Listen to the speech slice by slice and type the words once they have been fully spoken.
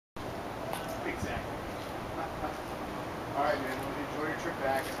All right, man. Well, enjoy your trip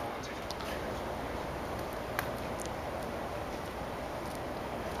back, and I'll take you.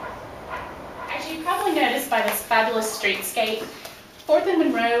 As you probably noticed by this fabulous streetscape, 4th and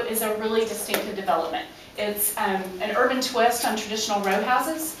Monroe is a really distinctive development. It's an urban twist on traditional row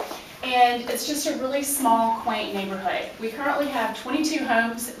houses, and it's just a really small, quaint neighborhood. We currently have 22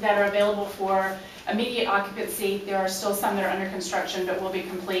 homes that are available for immediate occupancy. There are still some that are under construction, but will be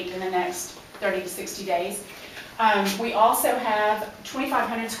complete in the next 30 to 60 days. We also have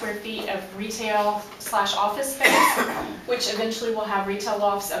 2,500 square feet of retail/office space, which eventually will have retail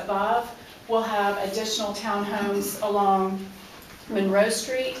lofts above. We'll have additional townhomes along Monroe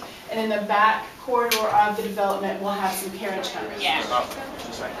Street, and in the back corridor of the development, we'll have some carriage homes. Yeah.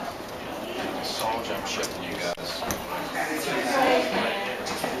 Solid jump ship to you guys.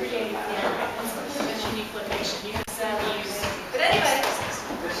 But anyway,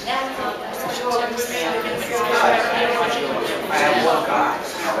 now I have one guy.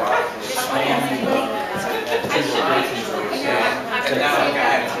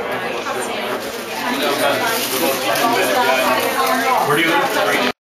 Where do you live?